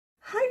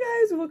Hi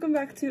guys, welcome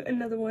back to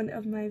another one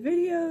of my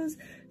videos.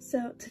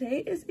 So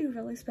today is a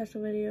really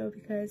special video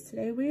because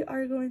today we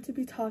are going to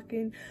be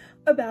talking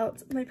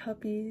about my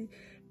puppy.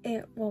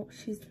 And well,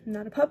 she's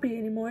not a puppy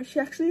anymore.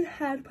 She actually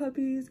had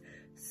puppies.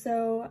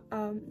 So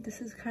this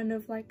is kind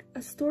of like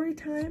a story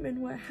time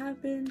and what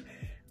happened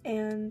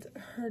and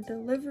her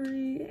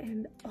delivery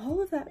and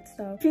all of that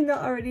stuff. If you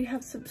not already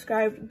have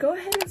subscribed, go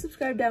ahead and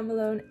subscribe down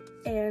below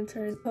and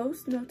turn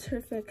post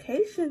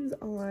notifications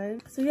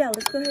on. So yeah,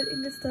 let's go ahead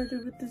and get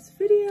started with this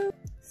video.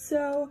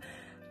 So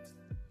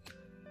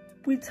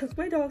we took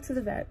my dog to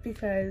the vet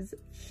because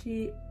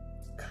she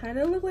kind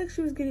of looked like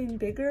she was getting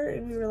bigger,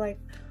 and we were like,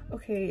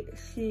 okay,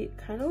 she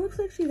kind of looks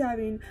like she's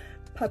having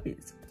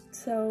puppies.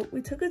 So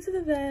we took her to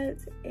the vet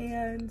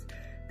and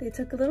they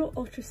took a little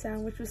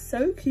ultrasound, which was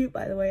so cute,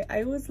 by the way.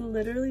 I was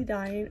literally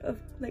dying of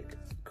like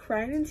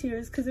crying in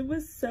tears because it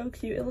was so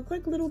cute. It looked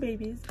like little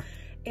babies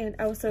and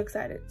I was so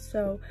excited.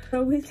 So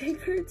we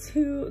take her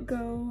to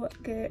go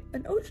get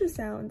an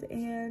ultrasound,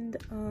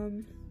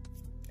 and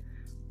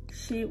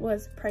she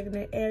was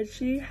pregnant and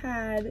she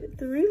had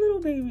 3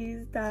 little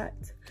babies that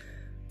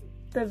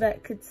the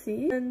vet could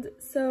see. And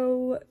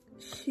so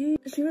she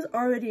was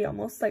already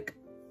almost like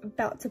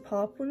about to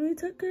pop when we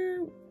took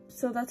her.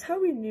 So that's how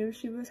we knew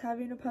she was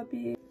having a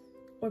puppy,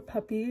 or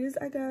puppies,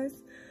 I guess.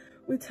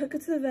 We took her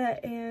to the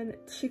vet and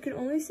she could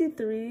only see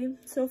 3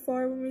 so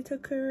far when we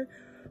took her,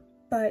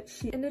 but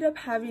she ended up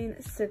having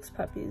 6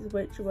 puppies,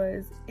 which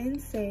was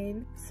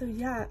insane. So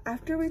yeah,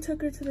 after we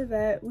took her to the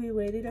vet, we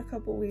waited a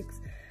couple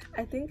weeks.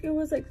 I think it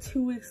was like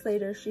 2 weeks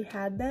later she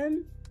had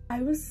them.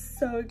 I was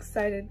so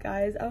excited,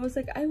 guys. I was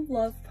like, I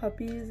love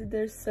puppies.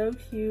 They're so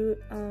cute.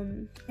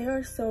 They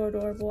are so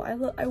adorable.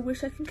 I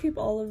wish I could keep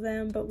all of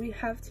them, but we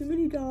have too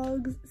many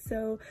dogs.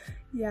 So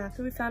yeah,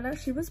 so we found out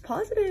she was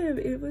positive.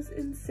 It was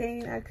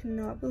insane. I could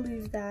not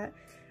believe that.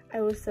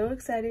 I was so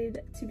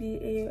excited to be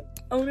a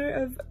owner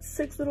of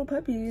 6 little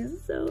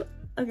puppies. So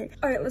okay,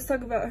 all right, let's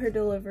talk about her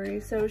delivery.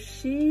 So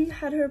she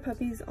had her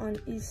puppies on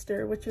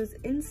Easter, which was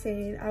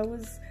insane. I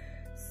was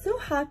so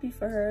happy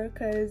for her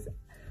because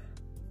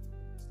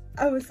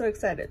I was so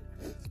excited.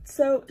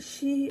 So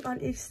on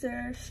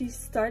Easter, she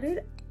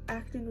started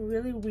acting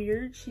really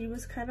weird. She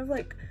was kind of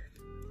like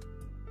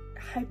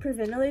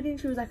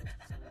hyperventilating. She was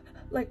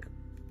like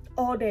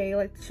all day,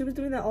 like she was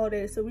doing that all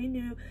day. So we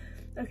knew,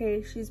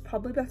 okay, she's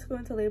probably about to go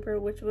into labor,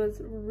 which was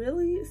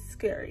really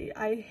scary.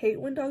 I hate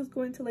when dogs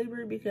go into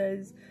labor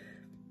because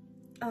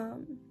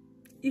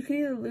you could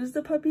either lose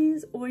the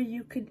puppies or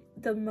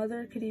the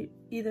mother could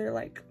either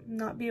like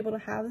not be able to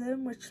have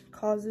them, which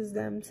causes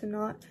them to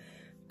not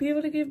be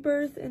able to give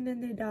birth, and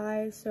then they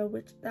die. So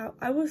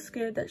I was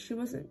scared that she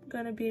wasn't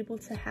gonna be able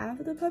to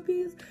have the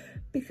puppies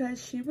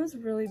because she was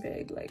really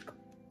big. Like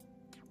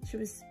she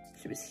was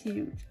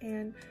huge,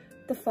 and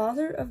the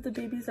father of the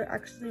babies are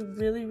actually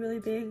really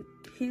big.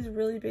 He's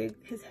really big.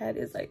 His head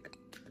is like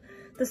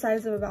the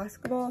size of a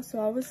basketball.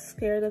 So I was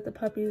scared that the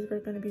puppies were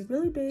gonna be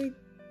really big,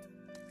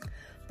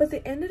 but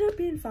they ended up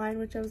being fine,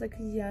 which I was like,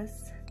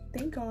 yes,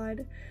 thank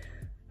God.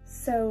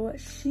 So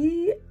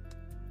she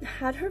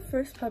had her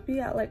first puppy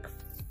at like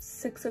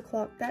 6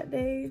 o'clock that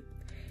day,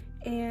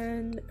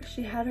 and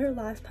she had her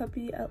last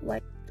puppy at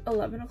like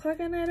 11 o'clock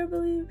at night, I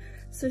believe.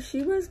 So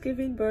she was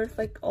giving birth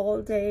like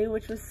all day,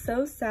 which was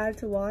so sad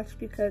to watch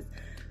because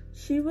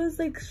she was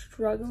like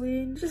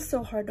struggling, just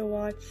so hard to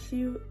watch.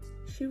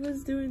 She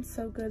was doing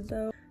so good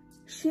though.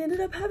 She ended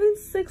up having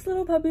 6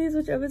 little puppies,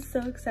 which I was so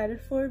excited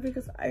for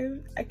because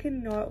I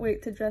cannot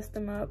wait to dress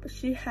them up.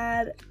 She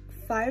had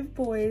 5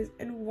 boys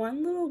and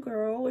 1 little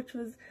girl, which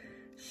was,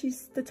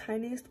 she's the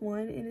tiniest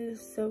one, and it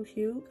is so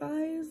cute,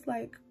 guys.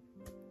 Like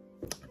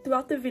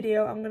throughout the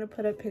video I'm gonna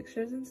put up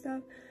pictures and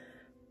stuff,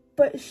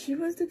 but she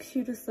was the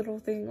cutest little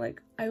thing.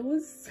 Like I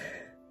was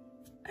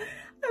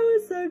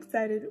so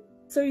excited.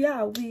 So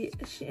yeah,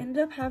 she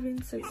ended up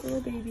having 6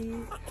 little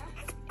babies,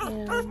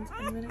 and I'm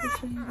gonna go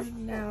show you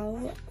them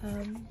now.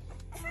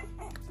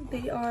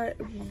 They are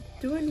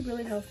doing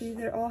really healthy.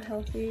 They're all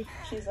healthy.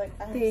 She's like,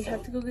 they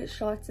have to go get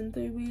shots in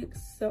 3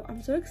 weeks, so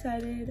I'm so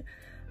excited.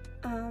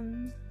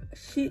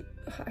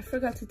 I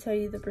forgot to tell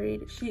you the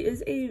breed. She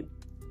is a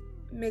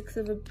mix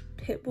of a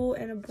pit bull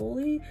and a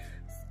bully,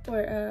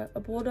 or a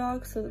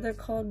bulldog, so they're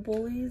called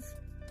bullies.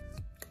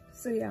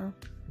 So yeah,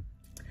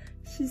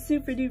 she's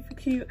super duper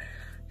cute.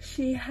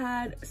 She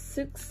had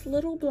 6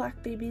 little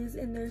black babies,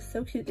 and they're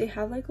so cute. They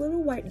have like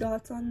little white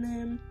dots on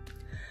them.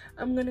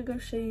 I'm gonna go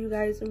show you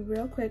guys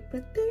real quick,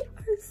 but they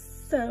are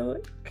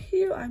so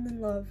cute. I'm in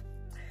love,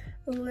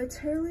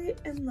 literally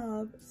in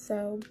love.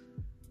 So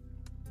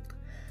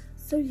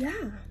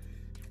yeah,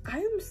 I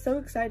am so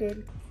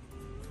excited.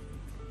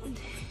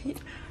 They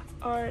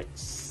are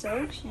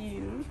so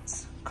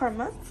cute.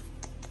 Karma.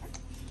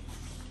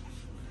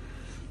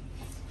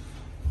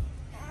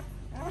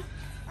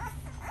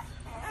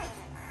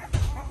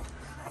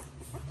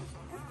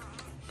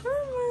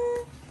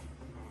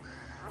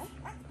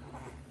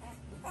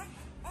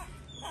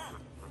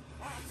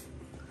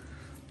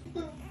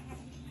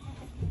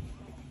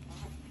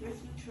 Where's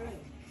the tray?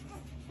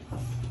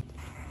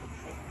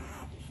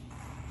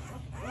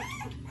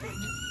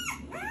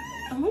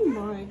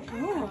 my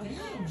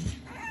gosh.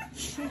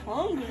 She's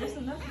hungry.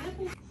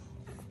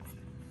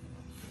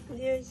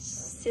 You're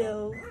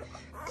so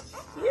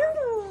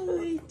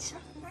cute.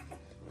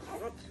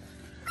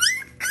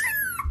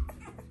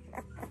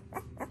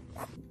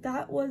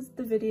 That was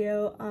the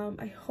video.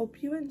 I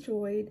hope you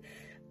enjoyed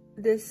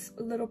this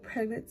little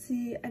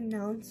pregnancy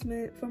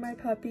announcement for my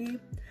puppy.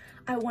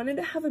 I wanted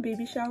to have a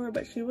baby shower,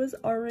 but she was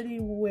already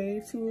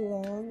way too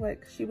long.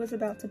 Like, she was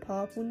about to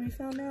pop when we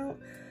found out.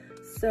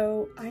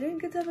 So I didn't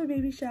get to have a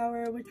baby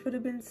shower, which would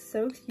have been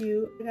so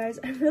cute. Guys,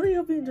 I really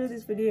hope you enjoyed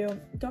this video.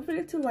 Don't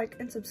forget to like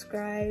and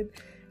subscribe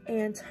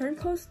and turn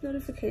post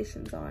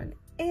notifications on.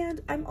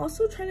 And I'm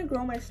also trying to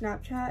grow my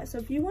Snapchat, so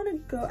if you want to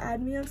go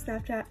add me on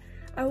Snapchat,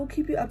 I will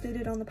keep you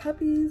updated on the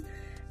puppies.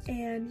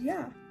 And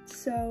yeah,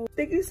 so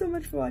thank you so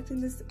much for watching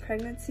this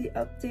pregnancy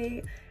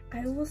update.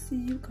 I will see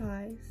you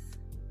guys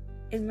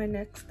in my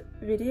next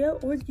video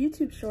or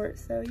YouTube short.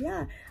 So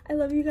yeah, I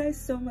love you guys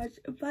so much.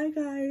 Bye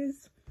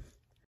guys.